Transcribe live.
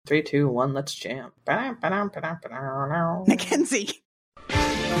3, 2, 1, let's jam. Mackenzie.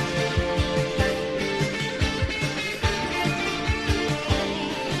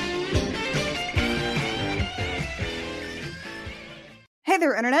 Hey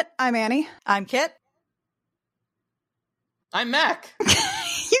there, Internet. I'm Annie. I'm Kit. I'm Mac.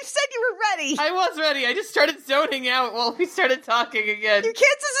 You said you were ready. I was ready. I just started zoning out while we started talking again. You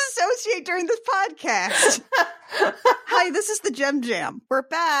can't disassociate during this podcast. Hi, this is the Gem Jam. We're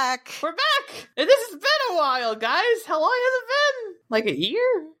back. We're back. And this has been a while, guys. How long has it been? Like a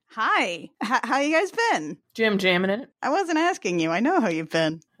year? Hi. How you guys been? Jim jamming in it. I wasn't asking you. I know how you've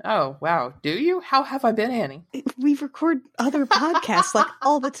been. Oh, wow. Do you? How have I been, Annie? We record other podcasts like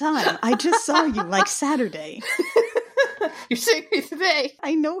all the time. I just saw you like Saturday. You're seeing me today.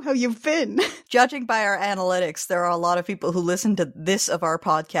 I know how you've been. Judging by our analytics, there are a lot of people who listen to this of our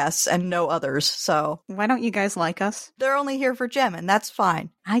podcasts and no others, so... Why don't you guys like us? They're only here for Gem, and that's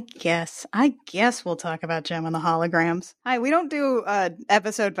fine. I guess we'll talk about Gem and the Holograms. Hi, we don't do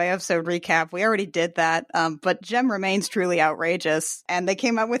episode by episode recap. We already did that, but Gem remains truly outrageous, and they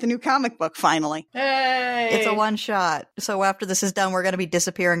came out with a new comic book finally. Hey! It's a one-shot, so after this is done, we're going to be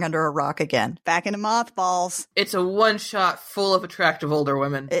disappearing under a rock again. Back into mothballs. It's a one-shot full of attractive older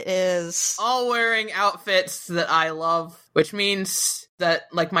women. It is. All wearing outfits that I love, which means that,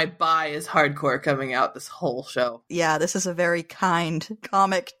 like, my bi is hardcore coming out this whole show. Yeah, this is a very kind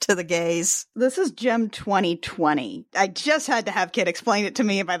comic to the gays. This is Gem 2020. I just had to have Kit explain it to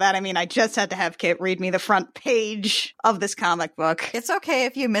me. By that, I mean I just had to have Kit read me the front page of this comic book. It's okay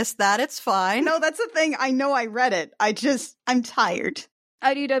if you missed that. It's fine. No, that's the thing. I know I read it. I'm tired.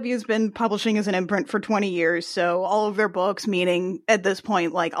 IDW has been publishing as an imprint for 20 years, so all of their books, meaning at this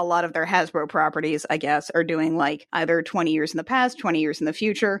point, like a lot of their Hasbro properties, I guess, are doing like either 20 years in the past, 20 years in the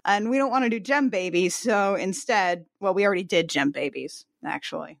future. And we don't want to do Gem Babies, so instead, well, we already did Gem Babies,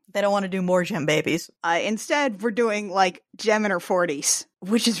 actually. They don't want to do more Gem Babies. Instead, we're doing like Gem in her 40s,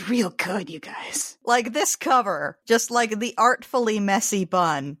 which is real good, you guys. Like this cover, just like the artfully messy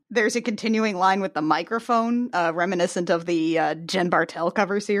bun. There's a continuing line with the microphone, reminiscent of the Jen Bartel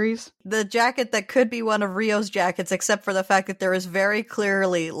cover series. The jacket that could be one of Rio's jackets, except for the fact that there is very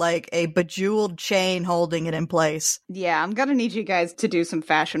clearly like a bejeweled chain holding it in place. Yeah, I'm gonna need you guys to do some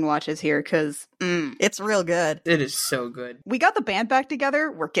fashion watches here, because it's real good. It is so good. We got the band back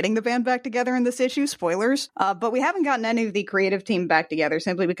together. We're getting the band back together in this issue, spoilers. But we haven't gotten any of the creative team back together,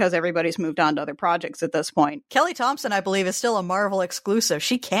 simply because everybody's moved on to other projects at this point. Kelly Thompson, I believe, is still a Marvel exclusive.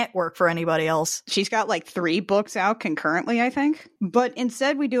 She can't work for anybody else. She's got like 3 books out concurrently, I think. But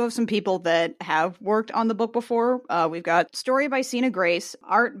instead, we do have some people that have worked on the book before. We've got story by Sina Grace,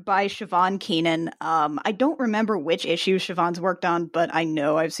 art by Siobhan Keenan. I don't remember which issue Siobhan's worked on, but I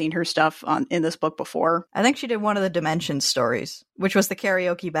know I've seen her stuff in this book before. I think she did one of the Dimensions stories, which was the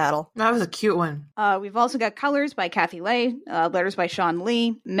karaoke battle. That was a cute one. We've also got colors by Kathy Lay, letters by Sean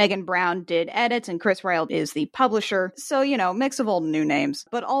Lee. Megan Brown did edits, and Chris Ryle is the publisher. So, mix of old and new names.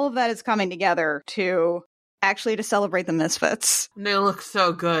 But all of that is coming together to celebrate the Misfits. They look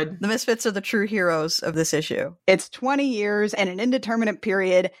so good. The Misfits are the true heroes of this issue. It's 20 years and an indeterminate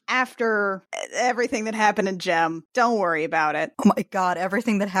period after everything that happened in Gem. Don't worry about it. Oh my god,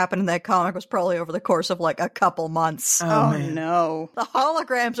 everything that happened in that comic was probably over the course of like a couple months. Oh no. The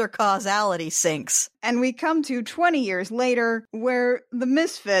holograms are causality sinks. And we come to 20 years later, where the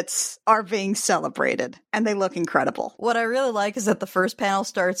Misfits are being celebrated, and they look incredible. What I really like is that the first panel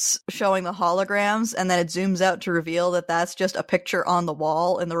starts showing the holograms, and then it zooms out to reveal that that's just a picture on the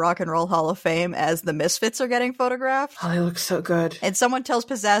wall in the Rock and Roll Hall of Fame as the Misfits are getting photographed. Oh, they look so good. And someone tells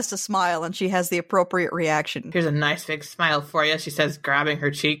Pizzazz to smile, and she has the appropriate reaction. Here's a nice big smile for you, she says, grabbing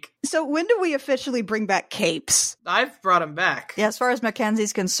her cheek. So when do we officially bring back capes? I've brought them back. Yeah, as far as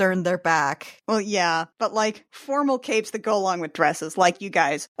Mackenzie's concerned, they're back. Well, yeah, but like formal capes that go along with dresses, like you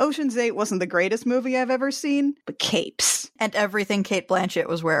guys. Ocean's 8 wasn't the greatest movie I've ever seen, but capes. And everything Cate Blanchett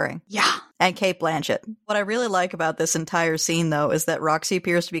was wearing. Yeah. And Cate Blanchett. What I really like about this entire scene, though, is that Roxy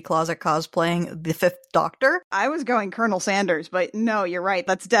appears to be closet cosplaying the Fifth Doctor. I was going Colonel Sanders, but no, you're right.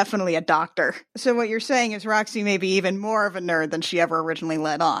 That's definitely a doctor. So what you're saying is Roxy may be even more of a nerd than she ever originally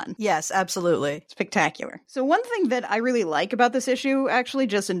let on. Yes, absolutely. Spectacular. So one thing that I really like about this issue, actually,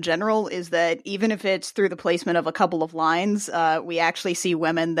 just in general, is that even if it's through the placement of a couple of lines, we actually see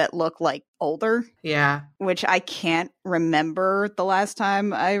women that look like older. Yeah. Which I can't remember the last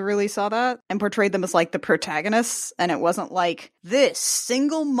time I really saw that, and portrayed them as like the protagonists. And it wasn't like, this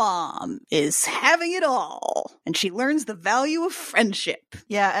single mom is having it all, and she learns the value of friendship.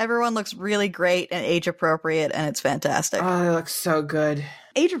 Yeah, everyone looks really great and age appropriate, and it's fantastic. Oh, they look so good.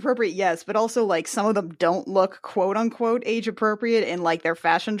 Age appropriate, yes, but also like some of them don't look quote unquote age appropriate in like their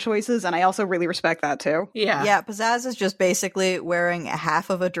fashion choices, and I also really respect that too. Yeah, Pizzazz is just basically wearing half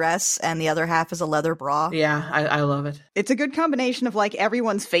of a dress and the other half is a leather bra. Yeah, I love it. It's a good combination of like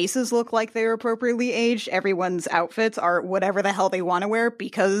everyone's faces look like they're appropriately aged, everyone's outfits are whatever the hell they want to wear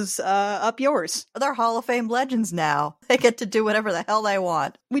because up yours. They're Hall of Fame legends now. They get to do whatever the hell they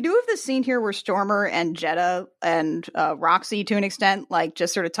want. We do have this scene here where Stormer and Jeddah and Roxy, to an extent, like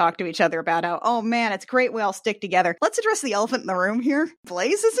just sort of talk to each other about how, oh man, it's great we all stick together. Let's address the elephant in the room here.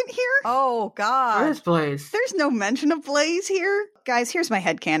 Blaze isn't here? Oh, God. Where's Blaze? There's no mention of Blaze here. Guys, here's my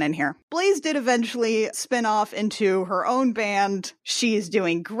headcanon here. Blaze did eventually spin off into her own band. She is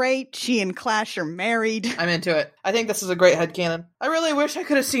doing great. She and Clash are married. I'm into it. I think this is a great headcanon. I really wish I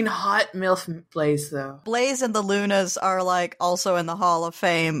could have seen hot MILF Blaze, though. Blaze and the Lunas are, like, also in the Hall of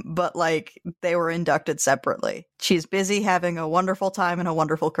Fame, but, like, they were inducted separately. She's busy having a wonderful time and a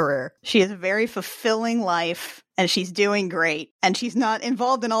wonderful career. She has a very fulfilling life, and she's doing great. And she's not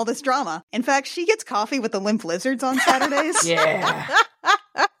involved in all this drama. In fact, she gets coffee with the Limp Lizards on Saturdays. Yeah.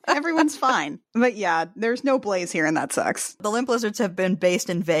 Everyone's fine. But yeah, there's no Blaze here, and that sucks. The Limp Lizards have been based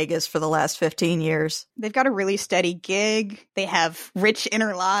in Vegas for the last 15 years. They've got a really steady gig. They have rich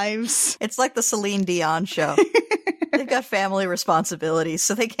inner lives. It's like the Celine Dion show. They've got family responsibilities,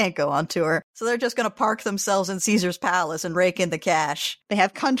 so they can't go on tour. So they're just going to park themselves in Caesar's Palace and rake in the cash. They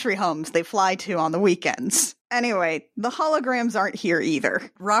have country homes they fly to on the weekends. Anyway, the holograms aren't here either.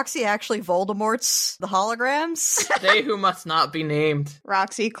 Roxy actually Voldemort's the holograms? They who must not be named.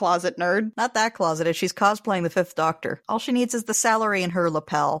 Roxy, closet nerd. Not that closeted. She's cosplaying the Fifth Doctor. All she needs is the salary in her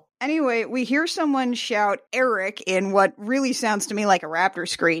lapel. Anyway, we hear someone shout Eric in what really sounds to me like a raptor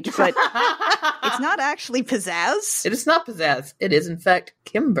screech, but it's not actually Pizzazz. It is not Pizzazz. It is, in fact,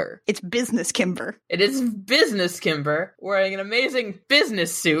 Kimber. It's Business Kimber. It is Business Kimber, wearing an amazing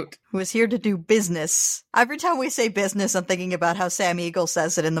business suit. Who is here to do business. Every time we say business, I'm thinking about how Sam Eagle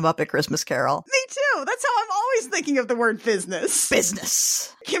says it in The Muppet Christmas Carol. Me too. That's how I'm always thinking of the word business.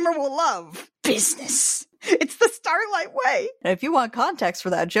 Business. Kimber will love business. It's the Starlight way. And if you want context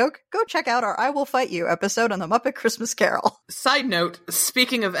for that joke, go check out our I Will Fight You episode on The Muppet Christmas Carol. Side note,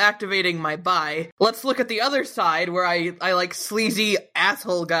 speaking of activating my bi, let's look at the other side where I like sleazy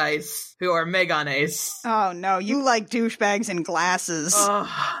asshole guys who are Meganes. Oh no, you like douchebags in glasses.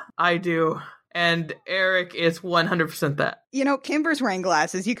 I do. And Eric is 100% that. You know, Kimber's wearing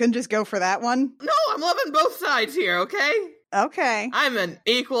glasses. You couldn't just go for that one? No, I'm loving both sides here, okay? Okay. I'm an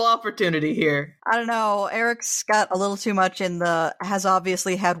equal opportunity here. I don't know. Eric's got a little too much has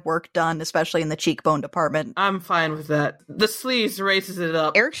obviously had work done, especially in the cheekbone department. I'm fine with that. The sleaze raises it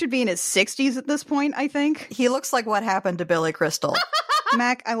up. Eric should be in his 60s at this point, I think. He looks like what happened to Billy Crystal.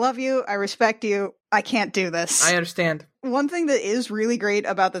 Mac, I love you. I respect you. I can't do this. I understand. One thing that is really great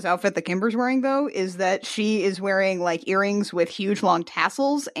about this outfit that Kimber's wearing, though, is that she is wearing, like, earrings with huge, long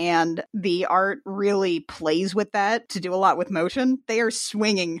tassels, and the art really plays with that to do a lot with motion. They are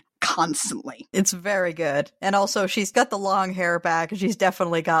swinging constantly. It's very good. And also, she's got the long hair back, and she's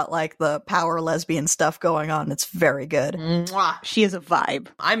definitely got, like, the power lesbian stuff going on. It's very good. Mwah. She is a vibe.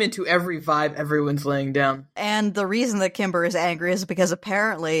 I'm into every vibe everyone's laying down. And the reason that Kimber is angry is because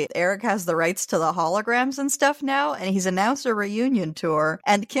apparently Eric has the rights to the holograms and stuff now, and he's announced a reunion tour.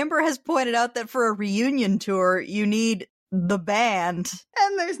 And Kimber has pointed out that for a reunion tour, you need the band.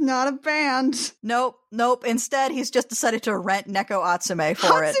 And there's not a band. Nope. Instead, he's just decided to rent Neko Atsume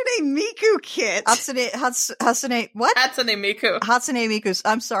for it. Hatsune Miku kit. Hatsune, what? Hatsune Miku. Hatsune Miku's.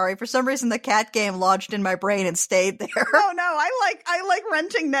 I'm sorry. For some reason, the cat game lodged in my brain and stayed there. Oh no, I like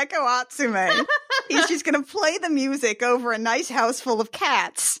renting Neko Atsume. He's just gonna play the music over a nice house full of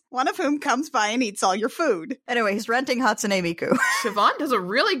cats, one of whom comes by and eats all your food. Anyway, he's renting Hatsune Miku. Siobhan does a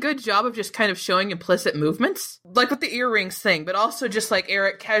really good job of just kind of showing implicit movements, like with the earrings thing, but also just like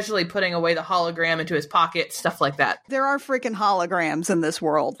Eric casually putting away the hologram into his pocket, stuff like that. There are freaking holograms in this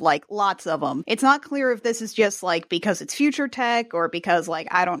world, like lots of them. It's not clear if this is just like because it's future tech or because like,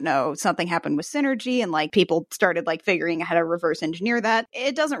 I don't know, something happened with Synergy and like people started like figuring out how to reverse engineer that.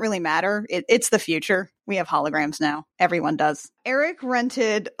 It doesn't really matter. It's the future. We have holograms now. Everyone does. Eric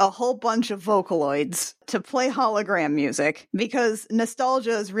rented a whole bunch of Vocaloids to play hologram music because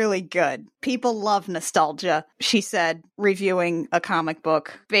nostalgia is really good. People love nostalgia, she said, reviewing a comic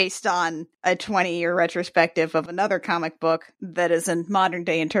book based on a 20-year retrospective of another comic book that is a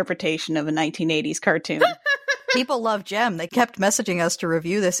modern-day interpretation of a 1980s cartoon. People love Gem. They kept messaging us to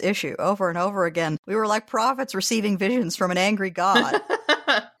review this issue over and over again. We were like prophets receiving visions from an angry god.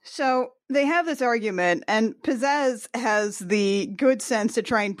 So they have this argument, and Pizzazz has the good sense to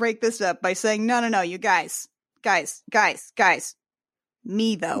try and break this up by saying, no, you guys.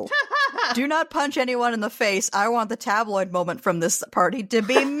 me, though. Do not punch anyone in the face. I want the tabloid moment from this party to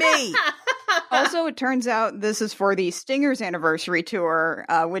be me. Also, it turns out this is for the Stingers anniversary tour,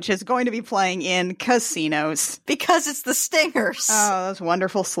 which is going to be playing in casinos. Because it's the Stingers. Oh, those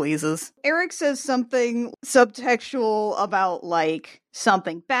wonderful sleazes. Eric says something subtextual about, like,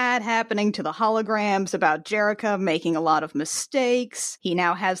 something bad happening to the holograms, about Jerica making a lot of mistakes. He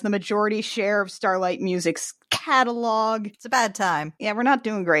now has the majority share of Starlight Music's catalog. It's a bad time. Yeah, we're not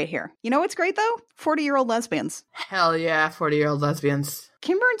doing great here. You know what's great, though? 40-year-old lesbians. Hell yeah, 40-year-old lesbians.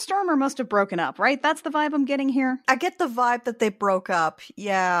 Kimber and Stormer must have broken up, right? That's the vibe I'm getting here. I get the vibe that they broke up.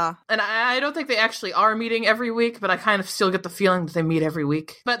 Yeah. And I don't think they actually are meeting every week, but I kind of still get the feeling that they meet every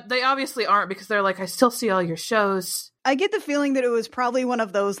week. But they obviously aren't, because they're like, I still see all your shows. I get the feeling that it was probably one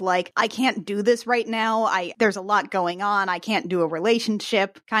of those, like, I can't do this right now. There's a lot going on. I can't do a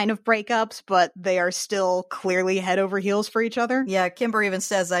relationship kind of breakups, but they are still clearly head over heels for each other. Yeah, Kimber even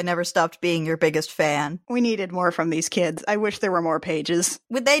says, I never stopped being your biggest fan. We needed more from these kids. I wish there were more pages.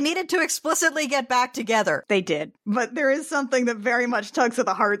 They needed to explicitly get back together. They did. But there is something that very much tugs at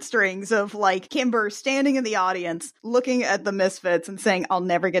the heartstrings of, like, Kimber standing in the audience, looking at the Misfits and saying, I'll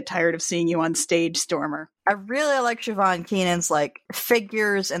never get tired of seeing you on stage, Stormer. I really like Siobhan Keenan's, like,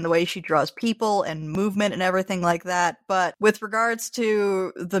 figures and the way she draws people and movement and everything like that. But with regards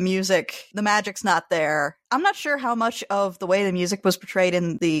to the music, the magic's not there. I'm not sure how much of the way the music was portrayed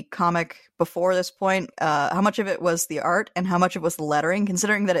in the comic before this point, how much of it was the art and how much it was the lettering,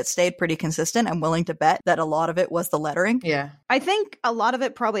 considering that it stayed pretty consistent. I'm willing to bet that a lot of it was the lettering. Yeah. I think a lot of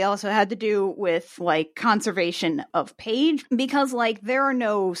it probably also had to do with, like, conservation of page, because, like, there are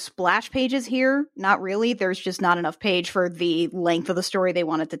no splash pages here. Not really. There's just not enough page for the length of the story they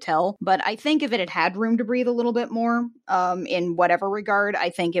wanted to tell. But I think if it had had room to breathe a little bit more, in whatever regard, I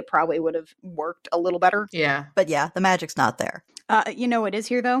think it probably would have worked a little better. Yeah. But yeah, the magic's not there. You know what is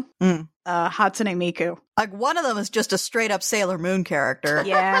here, though? Hatsune Miku. Like, one of them is just a straight-up Sailor Moon character.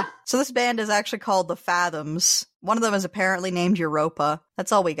 Yeah. So this band is actually called the Fathoms. One of them is apparently named Europa.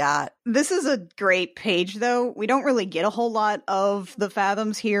 That's all we got. This is a great page, though. We don't really get a whole lot of the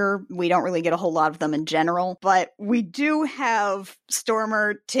Fathoms here. We don't really get a whole lot of them in general. But we do have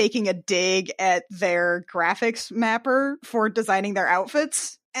Stormer taking a dig at their graphics mapper for designing their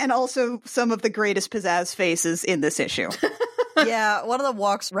outfits. And also some of the greatest pizzazz faces in this issue. Yeah, one of them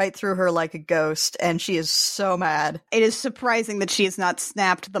walks right through her like a ghost, and she is so mad. It is surprising that she has not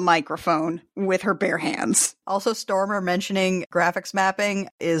snapped the microphone with her bare hands. Also, Stormer mentioning graphics mapping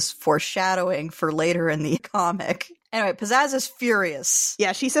is foreshadowing for later in the comic. Anyway, Pizzazz is furious.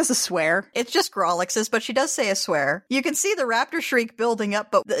 Yeah, she says a swear. It's just Grolix's, but she does say a swear. You can see the raptor shriek building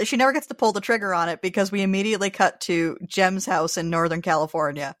up, but she never gets to pull the trigger on it because we immediately cut to Jem's house in Northern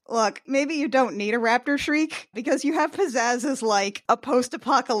California. Look, maybe you don't need a raptor shriek because you have Pizzazz as, like, a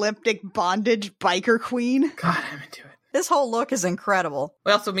post-apocalyptic bondage biker queen. God, I'm into it. This whole look is incredible.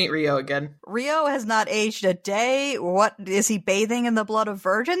 We also meet Rio again. Rio has not aged a day. What, is he bathing in the blood of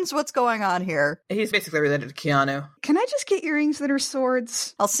virgins? What's going on here? He's basically related to Keanu. Can I just get earrings that are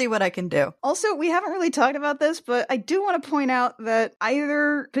swords? I'll see what I can do. Also, we haven't really talked about this, but I do want to point out that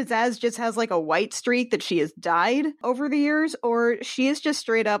either Pizzazz just has, like, a white streak that she has dyed over the years, or she is just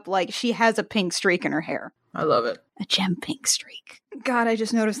straight up, like, she has a pink streak in her hair. I love it. A gem pink streak. God, I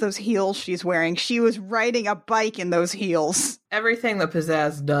just noticed those heels she's wearing. She was riding a bike in those heels. Everything that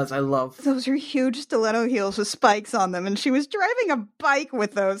Pizzazz does, I love. Those are huge stiletto heels with spikes on them, and she was driving a bike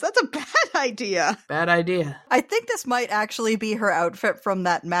with those. That's a bad idea. Bad idea. I think this might actually be her outfit from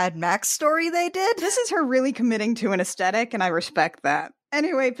that Mad Max story they did. This is her really committing to an aesthetic, and I respect that.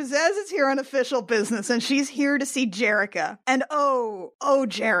 Anyway, Pizzazz is here on official business, and she's here to see Jerica. And oh,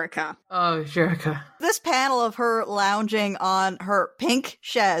 Jerica. Oh, Jerica. This panel of her lounging on her pink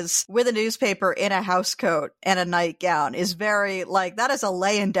chaise with a newspaper in a housecoat and a nightgown is very, like, that is a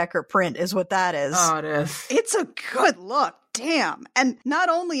Leyendecker print is what that is. Oh, it is. It's a good look. Damn. And not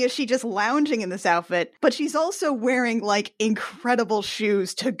only is she just lounging in this outfit, but she's also wearing, like, incredible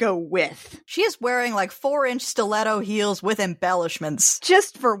shoes to go with. She is wearing, like, 4-inch stiletto heels with embellishments.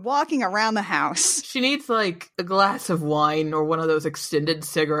 Just for walking around the house. She needs, like, a glass of wine or one of those extended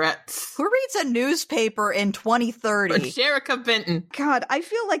cigarettes. Who reads a newspaper in 2030? But Jerica Benton. God, I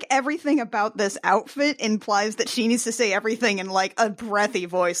feel like everything about this outfit implies that she needs to say everything in, like, a breathy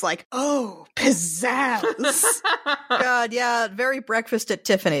voice, like, oh, pizzazz. God, yeah, very Breakfast at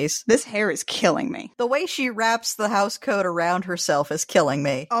Tiffany's. This hair is killing me. The way she wraps the house coat around herself is killing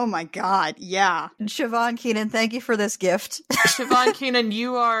me. Oh my God, yeah. Siobhan Keenan, thank you for this gift. Siobhan Keenan,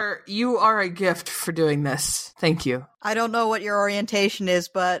 you are a gift for doing this. Thank you. I don't know what your orientation is,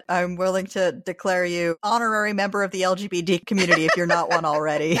 but I'm willing to declare you honorary member of the LGBT community if you're not one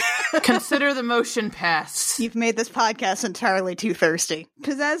already. Consider the motion pass. You've made this podcast entirely too thirsty.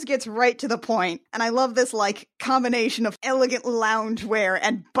 Pizzazz gets right to the point, and I love this, like, combination of elegant loungewear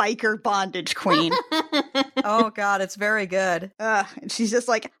and biker bondage queen. Oh god, it's very good. And she's just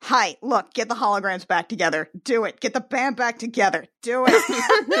like, hi, look, get the holograms back together. Do it. Get the band back together. Do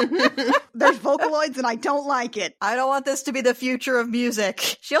it. There's Vocaloids and I don't like it. I don't want this to be the future of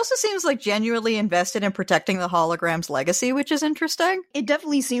music. She also seems like genuinely invested in protecting the holograms' legacy, which is interesting. It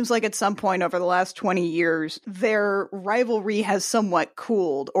definitely seems like at some point over the last 20 years, their rivalry has somewhat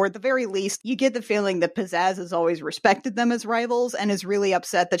cooled, or at the very least, you get the feeling that Pizzazz has always respected them as rivals and is really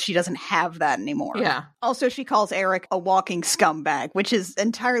upset that she doesn't have that anymore. Yeah. Also, she calls Eric a walking scumbag, which is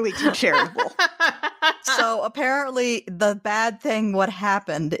entirely too charitable. So apparently the bad thing, what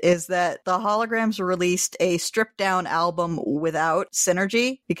happened is that the Holograms released a stripped down album without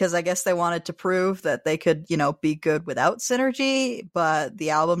Synergy, because I guess they wanted to prove that they could, be good without Synergy, but the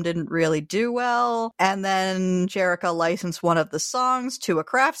album didn't really do well. And then Jerica licensed one of the songs to a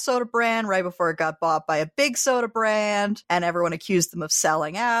craft soda brand right before it got bought by a big soda brand, and everyone accused them of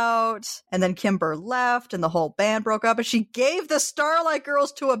selling out. And then Kimber left and the whole band broke up, and she gave the Starlight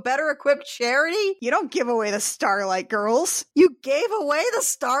Girls to a better equipped charity. You don't give away the Starlight Girls. You gave away the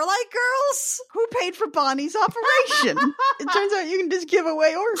Starlight Girls? Who paid for Bonnie's operation? It turns out you can just give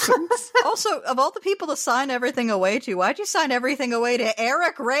away orphans. Also, of all the people to sign everything away to, why'd you sign everything away to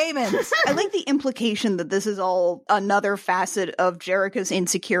Eric Raymond? I like the implication that this is all another facet of Jerica's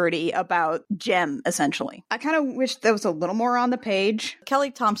insecurity about Jem, essentially. I kind of wish there was a little more on the page.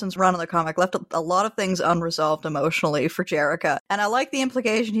 Kelly Thompson's run on the comic left a lot of things unresolved emotionally for Jerica, and I like the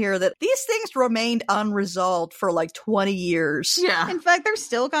implication here that these things remained unresolved for like 20 years. Yeah. In fact, they're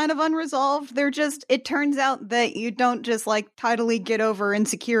still kind of unresolved. They're just, it turns out that you don't just like tidily get over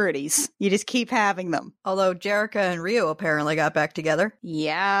insecurities. You just keep having them. Although Jerica and Rio apparently got back together.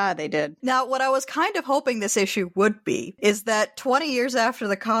 Yeah, they did. Now, what I was kind of hoping this issue would be is that 20 years after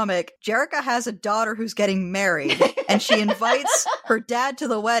the comic, Jerica has a daughter who's getting married, and she invites her dad to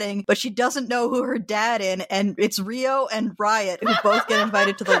the wedding, but she doesn't know who her dad is, and it's Rio and Riot who both get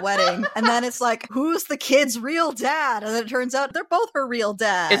invited to the wedding. And then it's like, who's the kid's real dad? And then it turns out they're both her real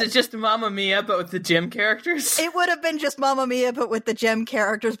dad. Is it just Mamma Mia, but with the Jem characters? It would have been just Mamma Mia, but with the Jem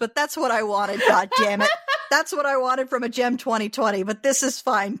characters, but that's what I wanted, god damn it. That's what I wanted from a Jem 2020, but this is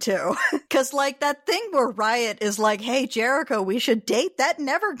fine too. Because, like, that thing where Riot is like, hey, Jericho, we should date, that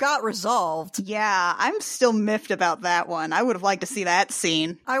never got resolved. Yeah, I'm still miffed about that one. I would have liked to see that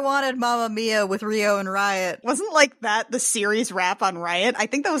scene. I wanted Mamma Mia with Rio and Riot. Wasn't like that the series wrap on Riot? I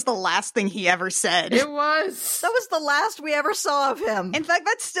think that was the last thing he ever said. It was. That was the last we ever saw of him. In fact,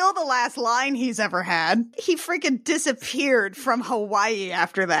 that's still the last line he's ever had. He freaking disappeared from Hawaii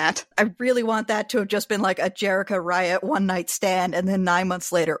after that. I really want that to have just been like a Jerica Riot one night stand, and then 9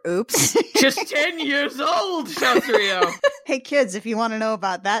 months later, oops. Just 10 years old, shouts Rio. Hey kids, if you want to know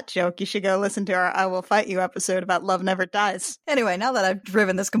about that joke, you should go listen to our I Will Fight You episode about Love Never Dies. Anyway, now that I've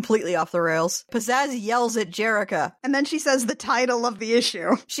driven this completely off the rails, Pizzazz yells at Jerica. And then she says the title of the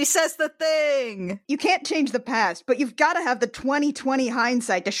issue. She says the thing. You can't change the past, but you've got to have the 2020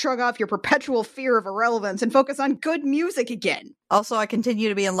 hindsight to shrug off your perpetual fear of irrelevance and focus on good music again. Also, I continue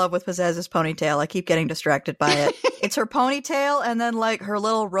to be in love with Pizzazz's ponytail. I keep getting distracted by it. It's her ponytail and then, like, her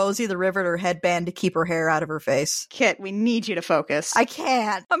little Rosie the Riveter headband to keep her hair out of her face. Kit, we need you to focus. I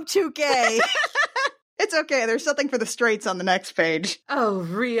can't. I'm too gay. It's okay, there's something for the straights on the next page. Oh,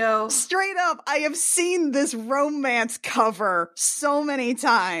 Rio. Straight up, I have seen this romance cover so many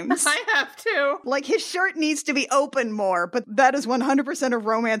times. I have too. Like, his shirt needs to be open more, but that is 100% a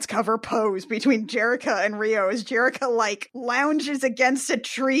romance cover pose between Jerica and Rio as Jerica, like, lounges against a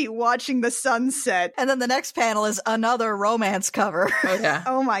tree watching the sunset. And then the next panel is another romance cover. Oh, yeah.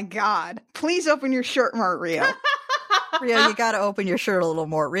 Oh my god. Please open your shirt more, Rio. Rio, you gotta open your shirt a little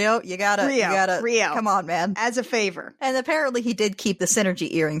more. Rio, you gotta, Rio. Come on, man. As a favor. And apparently he did keep the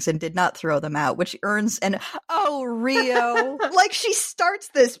Synergy earrings and did not throw them out, which earns an, oh, Rio. Like, she starts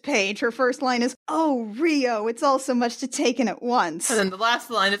this page, her first line is, oh, Rio, it's all so much to take in at once. And then the last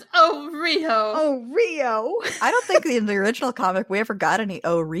line is, oh, Rio. Oh, Rio. I don't think in the original comic we ever got any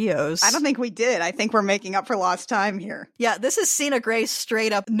oh, Rios. I don't think we did. I think we're making up for lost time here. Yeah, this is Cena Grace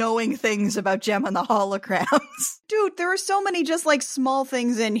straight up knowing things about Jem and the Holograms. Dude, there are so many just like small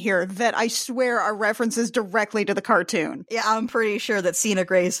things in here that I swear are references directly to the cartoon. Yeah, I'm pretty sure that Cena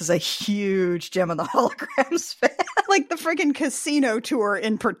Grace is a huge Gem of the Holograms fan. Like the friggin' casino tour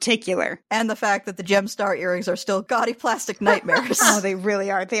in particular. And the fact that the Gemstar earrings are still gaudy plastic nightmares. Oh, they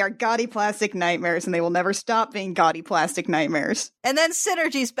really are. They are gaudy plastic nightmares, and they will never stop being gaudy plastic nightmares. And then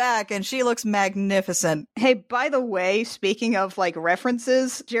Synergy's back, and she looks magnificent. Hey, by the way, speaking of like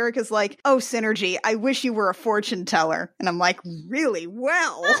references, Jerrica's like, oh, Synergy, I wish you were a fortune teller. And I'm like, really?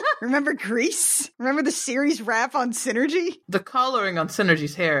 Well, remember Grease? Remember the series rap on Synergy? The coloring on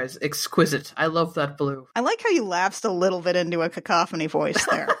Synergy's hair is exquisite. I love that blue. I like how you lapsed a little bit into a cacophony voice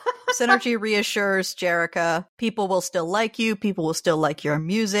there. Synergy reassures Jerrica, people will still like you, people will still like your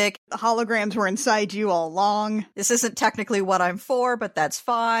music. The holograms were inside you all along. This isn't technically what I'm for, but that's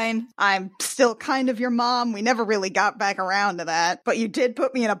fine. I'm still kind of your mom. We never really got back around to that. But you did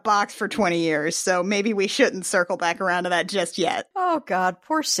put me in a box for 20 years, so maybe we shouldn't circle back around to that just yet. Oh god,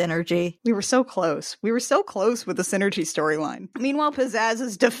 poor Synergy. We were so close. We were so close with the Synergy storyline. Meanwhile, Pizzazz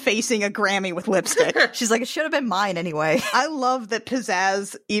is defacing a Grammy with lipstick. She's like, it should have been mine anyway. I love that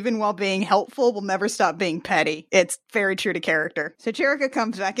Pizzazz, even while being helpful, will never stop being petty. It's very true to character. So Jerrica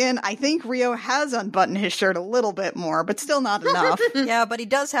comes back in. I think Rio has unbuttoned his shirt a little bit more, but still not enough. Yeah, but he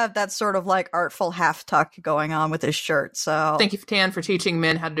does have that sort of like artful half tuck going on with his shirt, so... Thank you, Tan, for teaching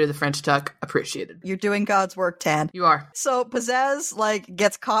men how to do the French tuck. Appreciated. You're doing God's work, Tan. You are. So Pizzazz, like,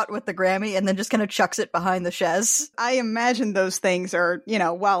 gets caught with the Grammy and then just kind of chucks it behind the chaise. I imagine those things are,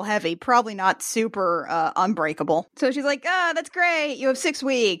 while heavy, probably not super unbreakable. So she's like, that's great. You have 6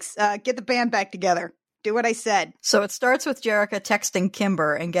 weeks. Get the band back together. Do what I said. So it starts with Jerrica texting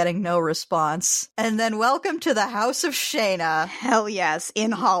Kimber and getting no response. And then welcome to the House of Shayna. Hell yes,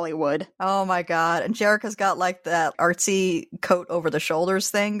 in Hollywood. Oh my god. And Jerrica's got like that artsy coat over the shoulders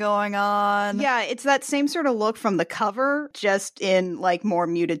thing going on. Yeah, it's that same sort of look from the cover, just in like more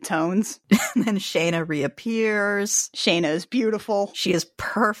muted tones. And then Shayna reappears. Shayna is beautiful. She is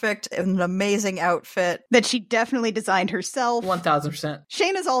perfect in an amazing outfit. That she definitely designed herself. 1000%.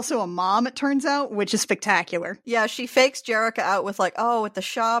 Shayna's also a mom, it turns out, which is spectacular. Yeah, she fakes Jerrica out with like, oh, with the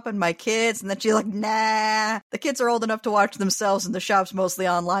shop and my kids, and then she's like, nah, the kids are old enough to watch themselves and the shop's mostly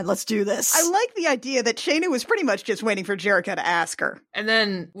online. Let's do this. I like the idea that Shayna was pretty much just waiting for Jerrica to ask her. And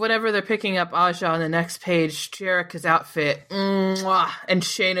then whenever they're picking up Aja on the next page, Jerrica's outfit, mwah, and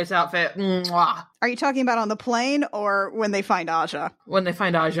Shayna's outfit, mwah. Are you talking about on the plane or when they find Aja? When they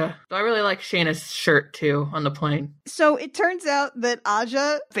find Aja. Though I really like Shayna's shirt, too, on the plane. So it turns out that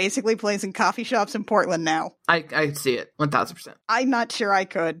Aja basically plays in coffee shops in Portland now. I see it. 1000%. I'm not sure I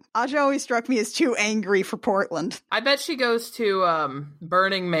could. Aja always struck me as too angry for Portland. I bet she goes to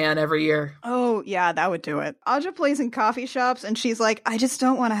Burning Man every year. Oh, yeah, that would do it. Aja plays in coffee shops, and she's like, I just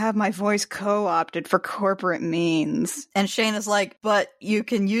don't want to have my voice co-opted for corporate means. And Shayna's like, but you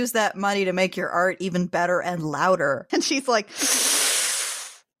can use that money to make your art even better and louder. And she's like,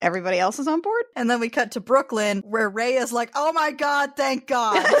 everybody else is on board? And then we cut to Brooklyn, where Ray is like, oh my god, thank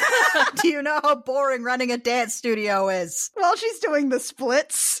god. Do you know how boring running a dance studio is? Well, she's doing the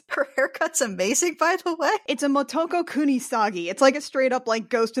splits. Her haircut's amazing, by the way. It's a Motoko Kunisagi. It's like a straight up like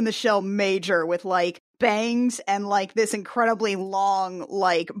Ghost in the Shell major with like bangs and like this incredibly long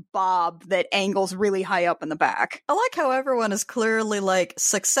like bob that angles really high up in the back. I like how everyone is clearly like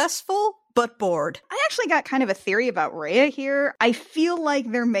successful but bored. I actually got kind of a theory about Rhea here. I feel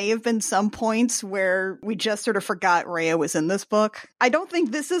like there may have been some points where we just sort of forgot Rhea was in this book. I don't think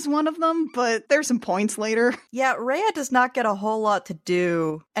this is one of them, but there's some points later. Yeah, Rhea does not get a whole lot to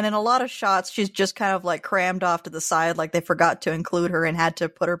do. And in a lot of shots, she's just kind of like crammed off to the side, like they forgot to include her and had to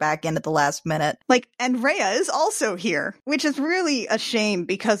put her back in at the last minute. And Rhea is also here, which is really a shame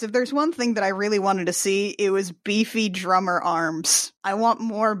because if there's one thing that I really wanted to see, it was beefy drummer arms. I want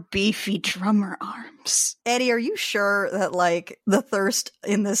more beefy drummer arms. Eddie, are you sure that like the thirst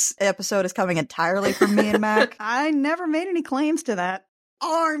in this episode is coming entirely from me and Mac? I never made any claims to that.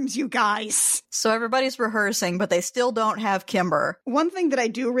 Arms, you guys! So everybody's rehearsing, but they still don't have Kimber. One thing that I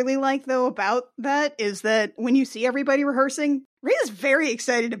do really like, though, about that is that when you see everybody rehearsing, Ray is very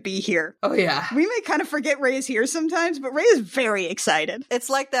excited to be here. Oh, yeah. We may kind of forget Ray is here sometimes, but Ray is very excited. It's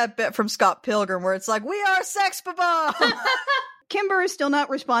like that bit from Scott Pilgrim where it's like, we are Sex Bomb! Kimber has still not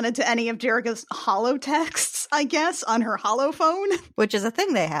responded to any of Jerrica's holo texts, I guess, on her holo phone. Which is a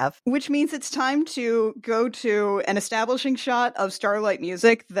thing they have. Which means it's time to go to an establishing shot of Starlight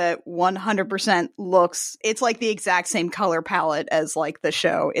Music that 100% looks, it's like the exact same color palette as like the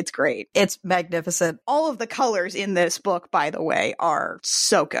show. It's great. It's magnificent. All of the colors in this book, by the way, are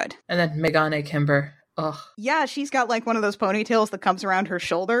so good. And then Megane Kimber. Ugh. Yeah, she's got like one of those ponytails that comes around her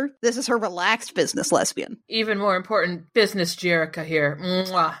shoulder. This is her relaxed business lesbian. Even more important, business Jerica here.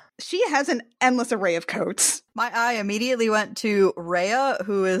 Mwah. She has an endless array of coats. My eye immediately went to Rhea,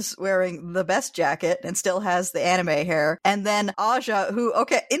 who is wearing the best jacket and still has the anime hair. And then Aja, who,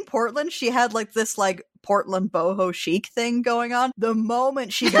 okay, in Portland, she had like this like Portland boho chic thing going on. The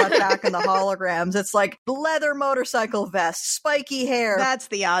moment she got back in the holograms, it's like leather motorcycle vest, spiky hair. That's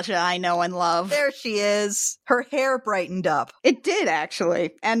the Aja I know and love. There she is. Her hair brightened up. It did,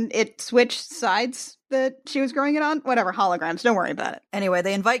 actually. And it switched sides that she was growing it on. Whatever, holograms. Don't worry about it. Anyway,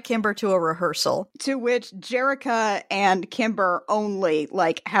 they invite Kimber to a rehearsal. To which Jerica and Kimber only,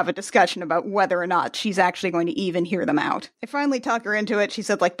 like, have a discussion about whether or not she's actually going to even hear them out. I finally talk her into it. She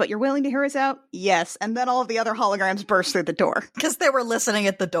said, like, but you're willing to hear us out? Yes. And then all of the other holograms burst through the door. Because they were listening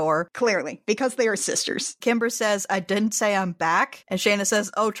at the door. Clearly. Because they are sisters. Kimber says, I didn't say I'm back. And Shayna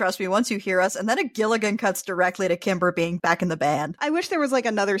says, oh, trust me, once you hear us. And then a Gilligan cuts directly to Kimber being back in the band. I wish there was, like,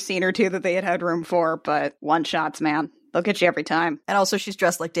 another scene or two that they had room for, but one shots, man. They'll get you every time. And also, she's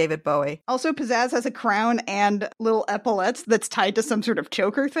dressed like David Bowie. Also, Pizzazz has a crown and little epaulets that's tied to some sort of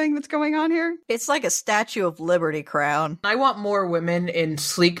choker thing that's going on here. It's like a Statue of Liberty crown. I want more women in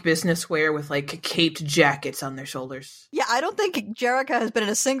sleek business wear with, like, caped jackets on their shoulders. Yeah, I don't think Jerica has been in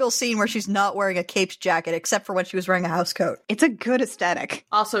a single scene where she's not wearing a caped jacket, except for when she was wearing a house coat. It's a good aesthetic.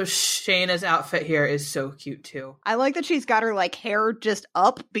 Also, Shayna's outfit here is so cute, too. I like that she's got her, like, hair just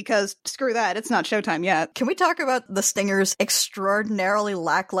up, because screw that, it's not showtime yet. Can we talk about the Stinger's extraordinarily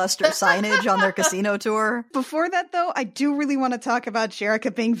lackluster signage on their casino tour? Before that, though, I do really want to talk about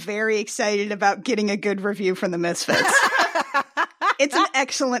Jerica being very excited about getting a good review from the Misfits. It's an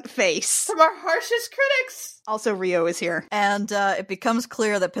excellent face. From our harshest critics! Also, Rio is here. And it becomes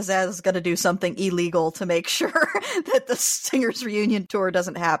clear that Pizzazz is going to do something illegal to make sure that the Stinger's reunion tour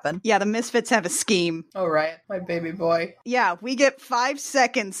doesn't happen. Yeah, the Misfits have a scheme. Oh, right. My baby boy. Yeah, we get 5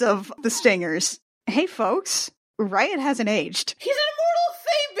 seconds of the Stingers. Hey, folks. Riot hasn't aged. He's an immortal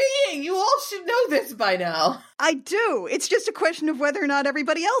fey being! You all should know this by now. I do. It's just a question of whether or not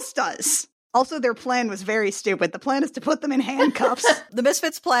everybody else does. Also, their plan was very stupid. The plan is to put them in handcuffs. The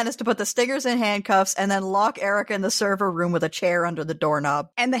Misfits' plan is to put the Stingers in handcuffs and then lock Erica in the server room with a chair under the doorknob.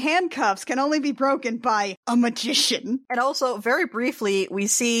 And the handcuffs can only be broken by a magician. And also, very briefly, we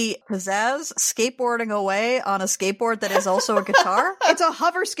see Pizzazz skateboarding away on a skateboard that is also a guitar. It's a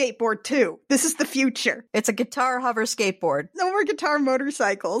hover skateboard, too. This is the future. It's a guitar hover skateboard. No more guitar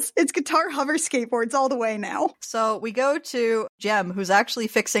motorcycles. It's guitar hover skateboards all the way now. So we go to Jem, who's actually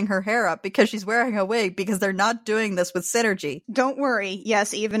fixing her hair up because she's wearing a wig because they're not doing this with Synergy. Don't worry.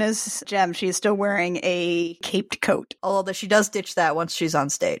 Yes, even as Jem, she's still wearing a caped coat. Although she does ditch that once she's on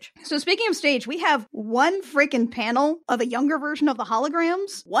stage. So speaking of stage, we have one freaking panel of a younger version of the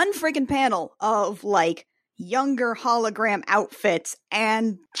holograms. One freaking panel of, like, younger hologram outfits,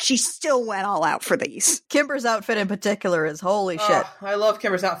 and she still went all out for these. Kimber's outfit in particular is holy shit. I love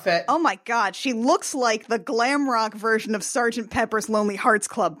Kimber's outfit. Oh my god, she looks like the glam rock version of Sgt. Pepper's Lonely Hearts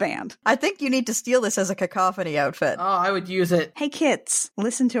Club Band. I think you need to steal this as a cacophony outfit. Oh, I would use it. Hey kids,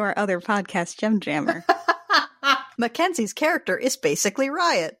 listen to our other podcast, Gem Jammer. Mackenzie's character is basically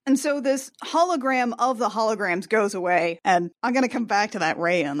Riot. And so this hologram of the holograms goes away, and I'm gonna come back to that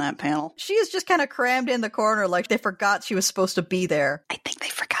Ray on that panel. She is just kind of crammed in the corner like they forgot she was supposed to be there. I think they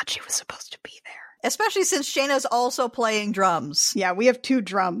forgot she was supposed to be there. Especially since Shayna's also playing drums. Yeah, we have 2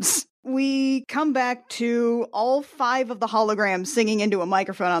 drums. We come back to all 5 of the holograms singing into a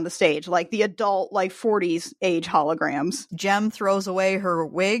microphone on the stage, like the adult, like 40s age holograms. Jem throws away her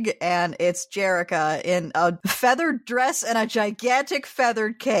wig, and it's Jerica in a feathered dress and a gigantic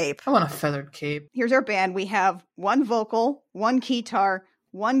feathered cape. I want a feathered cape. Here's our band. We have 1 vocal, 1 keytar,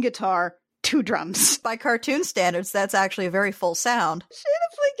 1 guitar, 2 drums. By cartoon standards, that's actually a very full sound.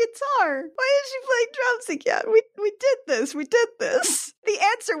 Shayna played guitar. Why is she playing drums again? We did this. The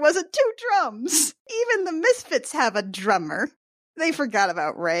answer wasn't 2 drums. Even the Misfits have a drummer. They forgot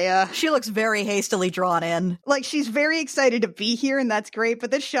about Rhea. She looks very hastily drawn in. Like, she's very excited to be here, and that's great, but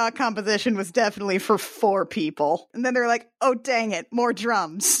this shot composition was definitely for 4 people. And then they're like, oh dang it, more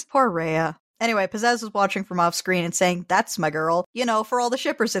drums. Poor Rhea. Anyway, Pizzazz is watching from off screen and saying, that's my girl, you know, for all the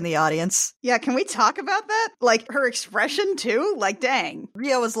shippers in the audience. Yeah, can we talk about that? Like, her expression, too? Like, dang.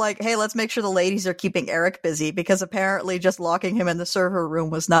 Rio was like, hey, let's make sure the ladies are keeping Eric busy, because apparently just locking him in the server room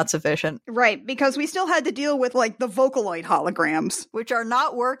was not sufficient. Right, because we still had to deal with, like, the Vocaloid holograms. Which are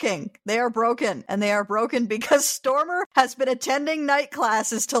not working. They are broken. And they are broken because Stormer has been attending night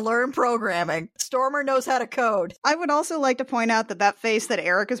classes to learn programming. Stormer knows how to code. I would also like to point out that face that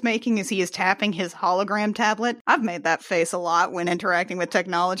Eric is making as he is tapping tapping his hologram tablet. I've made that face a lot when interacting with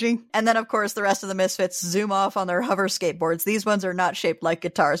technology. And then, of course, the rest of the Misfits zoom off on their hover skateboards. These ones are not shaped like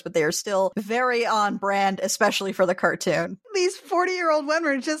guitars, but they are still very on brand, especially for the cartoon. These 40-year-old women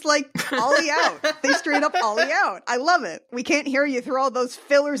are just like ollie out. They straight up ollie out. I love it. We can't hear you through all those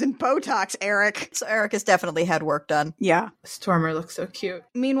fillers and Botox, Eric. So Eric has definitely had work done. Yeah. Stormer looks so cute.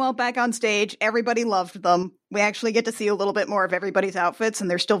 Meanwhile, back on stage, everybody loved them. We actually get to see a little bit more of everybody's outfits,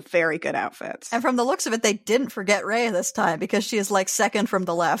 and they're still very good outfits. And from the looks of it, they didn't forget Rhea this time, because she is like second from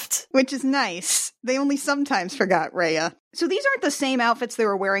the left. Which is nice. They only sometimes forgot Rhea. So these aren't the same outfits they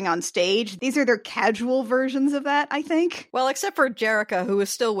were wearing on stage. These are their casual versions of that, I think. Well, except for Jerica, who is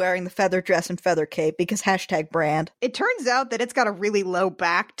still wearing the feather dress and feather cape, because #brand. It turns out that it's got a really low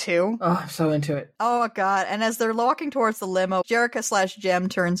back, too. Oh, I'm so into it. Oh, God. And as they're walking towards the limo, Jerica/Jem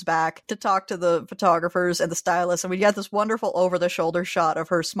turns back to talk to the photographers and the stylist, and we get this wonderful over-the-shoulder shot of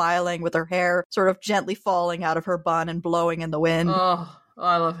her smiling with her hair sort of gently falling out of her bun and blowing in the wind. Oh,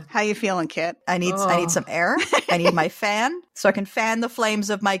 I love it. How you feeling, Kit? I need some air. I need my fan so I can fan the flames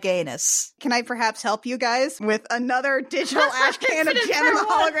of my gayness. Can I perhaps help you guys with another digital ash can of Jem and the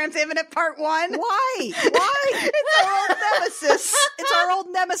Holograms Infinite Part 1? Why? It's our old nemesis. It's our old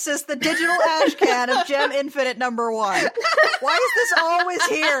nemesis, the digital ash can of Jem Infinite #1. Why is this always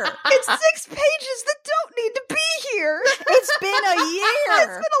here? It's 6 pages that don't need to be here. It's been a year. It's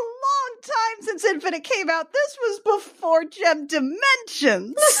been a long time since Infinite came out. This was before Jem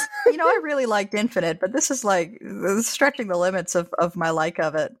Dimensions. You know, I really liked Infinite, but this is like stretching the limits of my like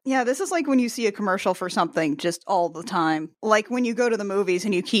of it. Yeah, this is like when you see a commercial for something just all the time. Like when you go to the movies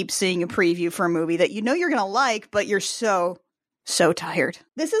and you keep seeing a preview for a movie that you know you're going to like, but you're so tired.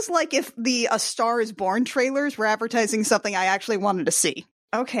 This is like if the A Star Is Born trailers were advertising something I actually wanted to see.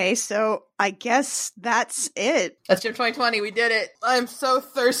 Okay, so I guess that's it. That's Jem 2020. We did it. I'm so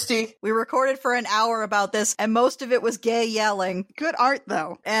thirsty. We recorded for an hour about this, and most of it was gay yelling. Good art,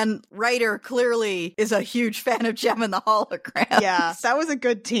 though. And Ryder clearly is a huge fan of Jem and the Holograms. Yeah, that was a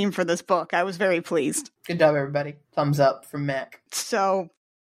good team for this book. I was very pleased. Good job, everybody. Thumbs up from Mac. So,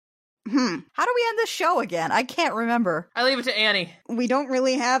 how do we end this show again? I can't remember. I leave it to Annie. We don't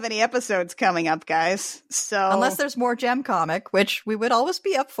really have any episodes coming up, guys. So unless there's more Jem comic, which we would always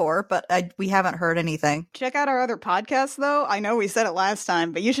be up for, but we haven't heard anything. Check out our other podcasts, though. I know we said it last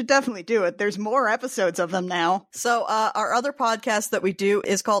time, but you should definitely do it. There's more episodes of them now. So our other podcast that we do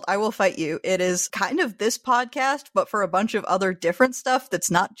is called I Will Fight You. It is kind of this podcast, but for a bunch of other different stuff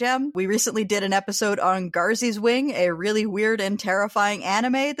that's not Jem. We recently did an episode on Garzy's Wing, a really weird and terrifying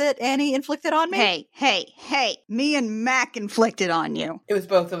anime that Annie inflicted on me. Hey. Me and Mac inflicted on you. It was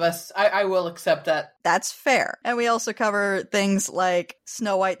both of us. I will accept that. That's fair. And we also cover things like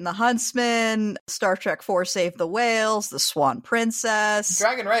Snow White and the Huntsman, Star Trek IV Save the Whales, The Swan Princess,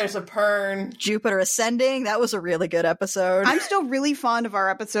 Dragon Riders of Pern, Jupiter Ascending. That was a really good episode. I'm still really fond of our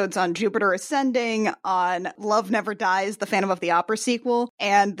episodes on Jupiter Ascending, on Love Never Dies, the Phantom of the Opera sequel,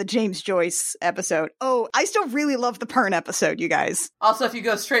 and the James Joyce episode. Oh, I still really love the Pern episode, you guys. Also, if you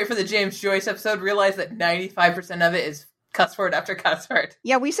go straight for the James Joyce episode, realize that 95% of it is cuss word after cuss word.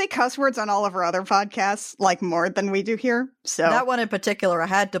 Yeah, we say cuss words on all of our other podcasts, like more than we do here. So that one in particular, I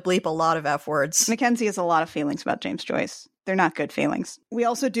had to bleep a lot of F words. Mackenzie has a lot of feelings about James Joyce. They're not good feelings. We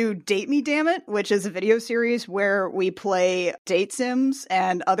also do Date Me Dammit, which is a video series where we play date sims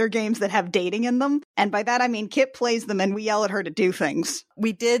and other games that have dating in them. And by that I mean Kit plays them and we yell at her to do things.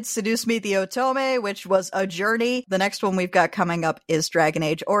 We did Seduce Me the Otome, which was a journey. The next one we've got coming up is Dragon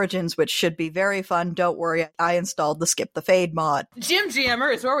Age Origins, which should be very fun. Don't worry, I installed the Skip the Fade mod. Jim Jammer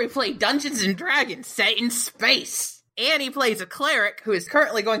is where we play Dungeons and Dragons set in space. Annie plays a cleric who is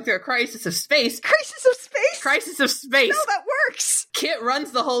currently going through a crisis of space. Crisis of space? Crisis of space. No, that works. Kit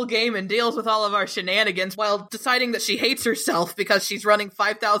runs the whole game and deals with all of our shenanigans while deciding that she hates herself because she's running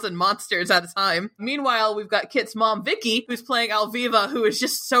 5,000 monsters at a time. Meanwhile, we've got Kit's mom, Vicky, who's playing Alviva, who is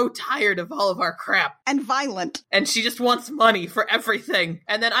just so tired of all of our crap. And violent. And she just wants money for everything.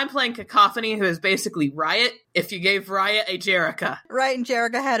 And then I'm playing Cacophony, who is basically Riot, if you gave Riot a Jerica. Right, and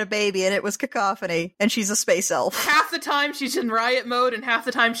Jerica had a baby, and it was Cacophony, and she's a space elf. Half the time she's in Riot mode, and half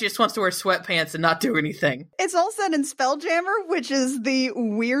the time she just wants to wear sweatpants and not do anything. It's all set in Spelljammer, which is the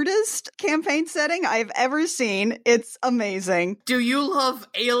weirdest campaign setting I've ever seen. It's amazing. Do you love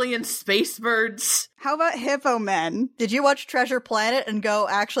alien space birds? How about Hippo Men? Did you watch Treasure Planet and go,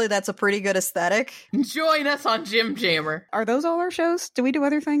 actually, that's a pretty good aesthetic? Join us on Jim Jammer. Are those all our shows? Do we do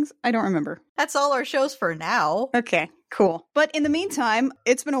other things? I don't remember. That's all our shows for now. Okay. Cool. But in the meantime,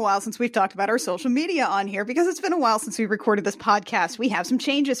 it's been a while since we've talked about our social media on here because it's been a while since we recorded this podcast. We have some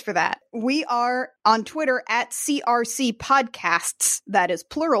changes for that. We are on Twitter at CRC Podcasts. That is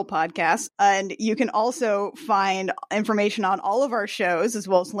plural podcasts. And you can also find information on all of our shows as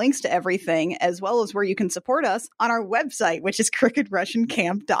well as links to everything, as well as where you can support us on our website, which is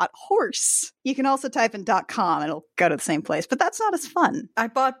crookedrussiancamp.horse. You can also type in .com. It'll go to the same place, but that's not as fun. I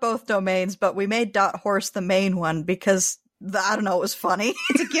bought both domains, but we made .horse the main one because I don't know, it was funny.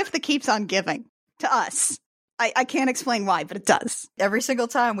 It's a gift that keeps on giving to us. I can't explain why, but it does. Every single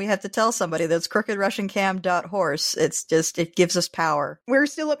time we have to tell somebody that's crookedrussiancam.horse. It's just, it gives us power. We're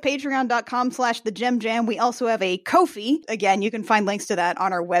still at patreon.com/thegemmjam. We also have a Ko-fi. Again, you can find links to that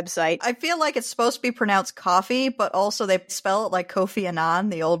on our website. I feel like it's supposed to be pronounced coffee, but also they spell it like Kofi Annan,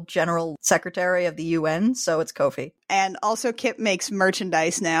 the old general secretary of the UN, so it's Kofi. And also Kip makes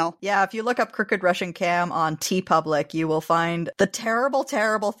merchandise now. Yeah, if you look up Crooked Russian Cam on TeePublic, you will find the terrible,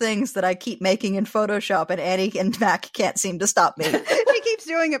 terrible things that I keep making in Photoshop, and Annie and Mac can't seem to stop me. He keeps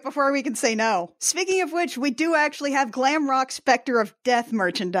doing it before we can say no. Speaking of which, we do actually have Glam Rock Spectre of Death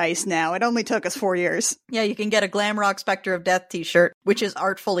merchandise now. It only took us 4 years. Yeah, you can get a Glam Rock Spectre of Death t-shirt, which is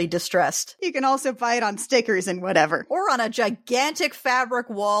artfully distressed. You can also buy it on stickers and whatever. Or on a gigantic fabric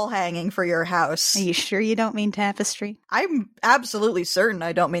wall hanging for your house. Are you sure you don't mean tapestry? I'm absolutely certain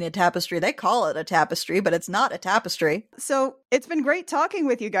I don't mean a tapestry. They call it a tapestry, but it's not a tapestry. So it's been great talking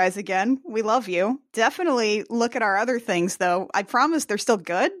with you guys again. We love you. Definitely look at our other things, though. I promise they're still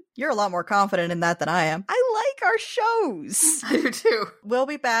good. You're a lot more confident in that than I am. I like our shows. I do too. We'll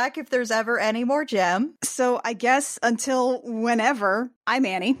be back if there's ever any more Gem. So I guess until whenever, I'm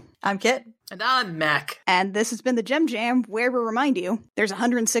Annie. I'm Kit. And I'm Mac. And this has been the Gem Jam, where we remind you there's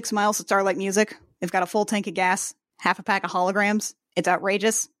 106 miles of Starlight Music. We've got a full tank of gas, half a pack of holograms. It's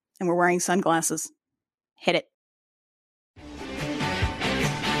outrageous, and we're wearing sunglasses. Hit it.